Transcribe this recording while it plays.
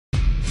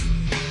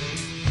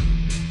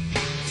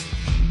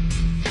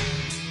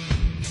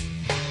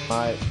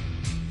my,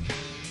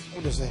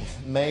 what do you say,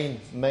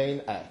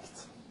 main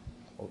act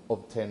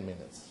of 10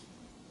 minutes.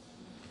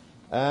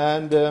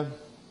 And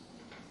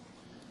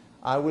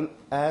I will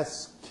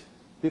ask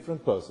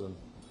different person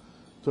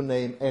to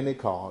name any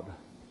card.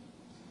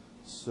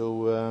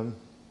 So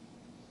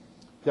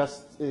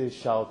just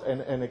shout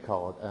any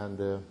card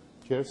and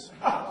cheers.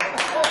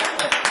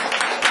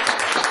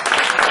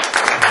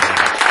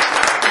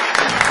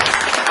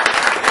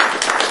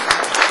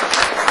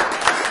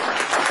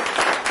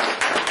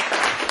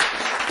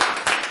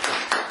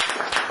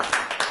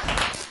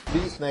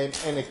 Please name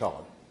any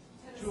card.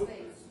 10 of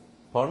spades.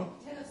 Pardon?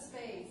 10 of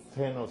spades.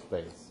 10 of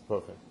spades.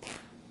 Perfect.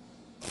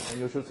 And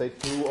you should say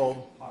 2 of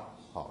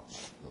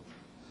hearts.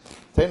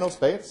 10 of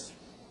spades.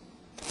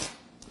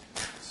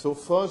 So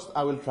first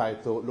I will try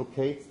to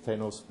locate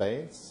 10 of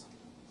spades.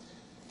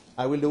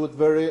 I will do it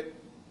very,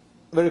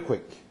 very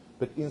quick,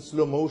 but in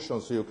slow motion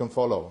so you can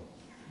follow.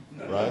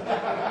 Right?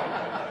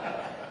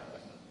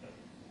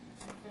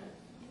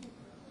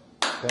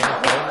 10.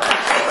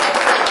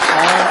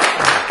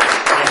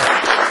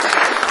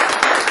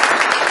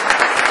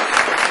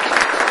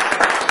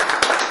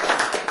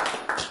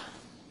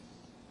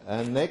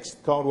 And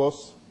next card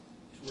was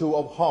 2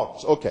 of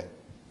hearts. Okay.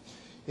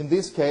 In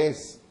this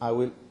case, I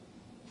will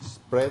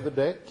spread the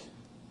deck,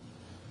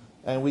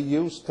 and we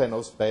use 10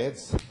 of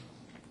spades,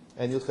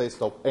 and you say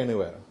stop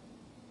anywhere.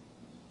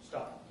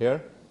 Stop.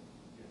 Here?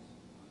 Yes.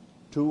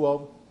 2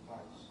 of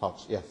Hearts.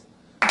 hearts. Yes.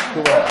 2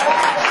 of hearts.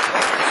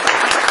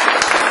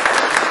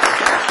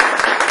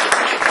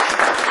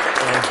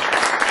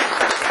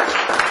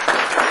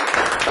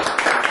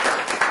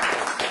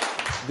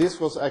 This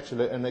was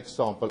actually an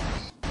example.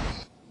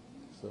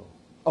 So,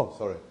 oh,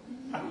 sorry.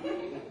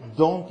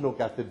 Don't look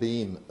at the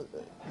beam.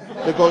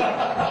 Because,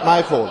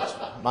 my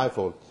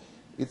fault.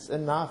 It's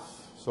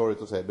enough, sorry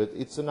to say, but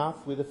it's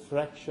enough with a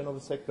fraction of a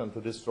second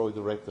to destroy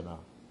the retina.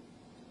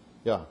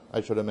 Yeah,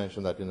 I should have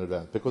mentioned that in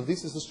advance. Because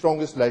this is the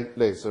strongest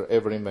laser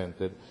ever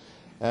invented.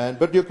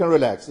 But you can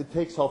relax. It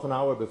takes half an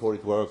hour before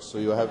it works, so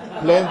you have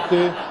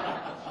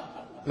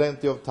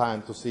plenty of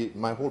time to see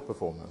my whole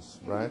performance,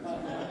 right?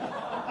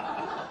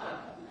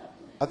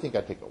 I think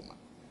I take off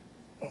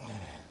my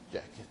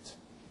jacket.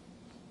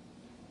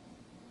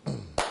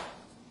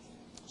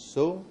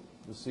 So,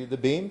 you see the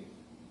beam?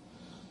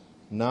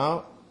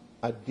 Now,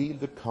 I deal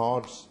the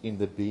cards in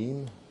the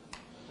beam,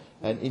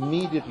 and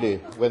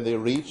immediately when they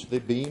reach the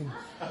beam,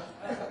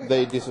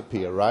 they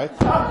disappear, right?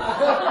 Yeah.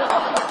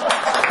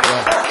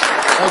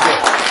 Okay.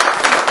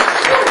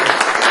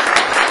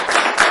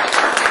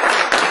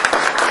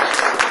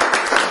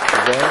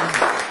 Then,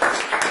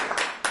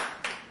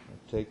 I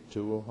take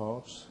 2 of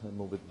hearts and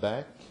move it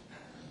back.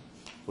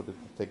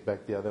 Take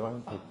back the other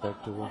one, take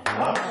back 2 of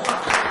hearts.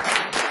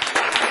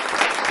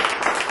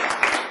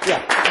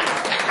 Yeah.